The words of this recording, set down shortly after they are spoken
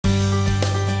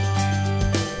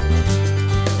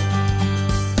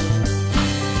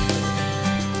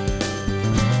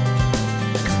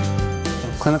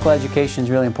Clinical education is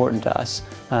really important to us.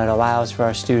 It allows for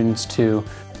our students to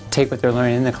take what they're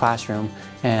learning in the classroom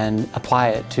and apply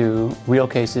it to real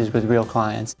cases with real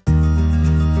clients.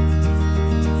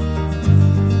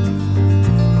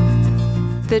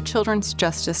 The Children's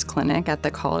Justice Clinic at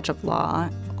the College of Law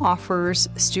offers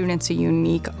students a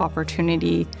unique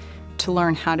opportunity to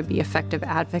learn how to be effective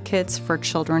advocates for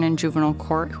children in juvenile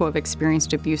court who have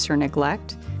experienced abuse or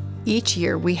neglect. Each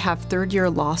year, we have third-year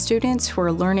law students who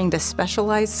are learning the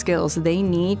specialized skills they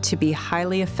need to be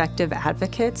highly effective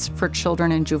advocates for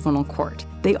children in juvenile court.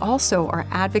 They also are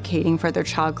advocating for their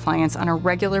child clients on a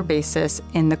regular basis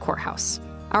in the courthouse.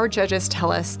 Our judges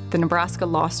tell us the Nebraska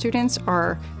law students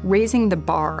are raising the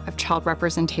bar of child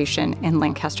representation in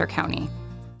Lancaster County.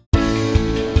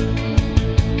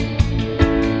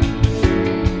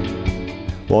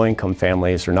 Low-income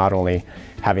families are not only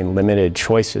having limited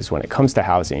choices when it comes to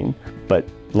housing, but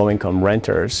low-income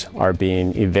renters are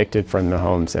being evicted from their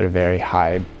homes at a very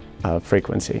high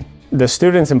frequency. The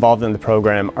students involved in the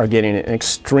program are getting an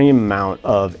extreme amount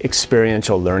of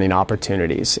experiential learning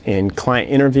opportunities in client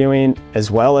interviewing,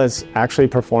 as well as actually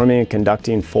performing and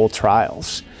conducting full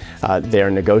trials.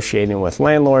 They're negotiating with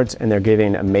landlords, and they're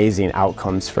getting amazing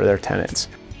outcomes for their tenants.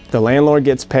 The landlord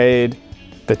gets paid,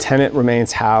 the tenant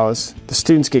remains housed, the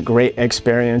students get great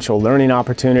experiential learning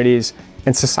opportunities,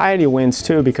 and society wins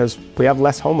too because we have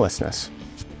less homelessness.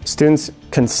 Students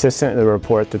consistently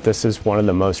report that this is one of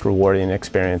the most rewarding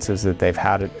experiences that they've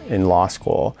had in law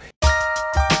school.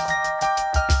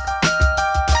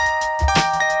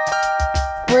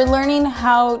 We're learning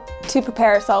how to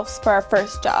prepare ourselves for our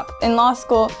first job. In law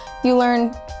school, you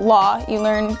learn law, you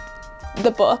learn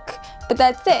the book, but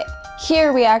that's it.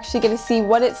 Here we actually get to see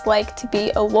what it's like to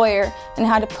be a lawyer and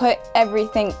how to put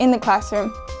everything in the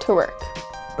classroom to work.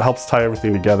 It helps tie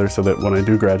everything together so that when I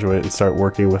do graduate and start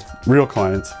working with real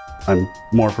clients, I'm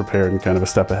more prepared and kind of a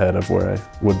step ahead of where I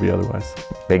would be otherwise.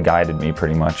 They guided me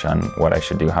pretty much on what I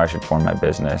should do, how I should form my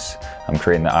business. I'm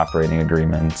creating the operating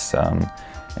agreements,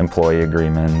 employee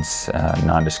agreements,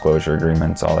 non-disclosure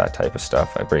agreements, all that type of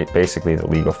stuff. Basically the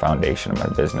legal foundation of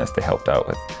my business. They helped out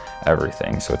with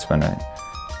everything, so it's been a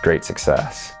great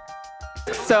success.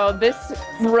 So this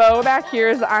row back here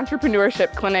is the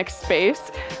entrepreneurship clinic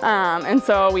space, and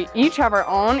so we each have our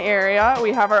own area,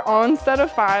 we have our own set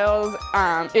of files.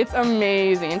 It's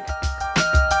amazing.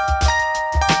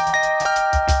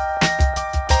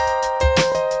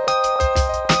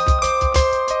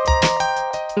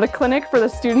 The clinic for the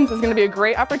students is going to be a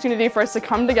great opportunity for us to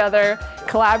come together,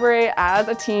 collaborate as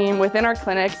a team within our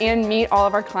clinic, and meet all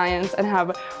of our clients and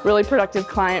have really productive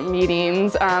client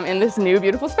meetings in this new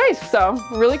beautiful space. So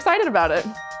we're really excited about it.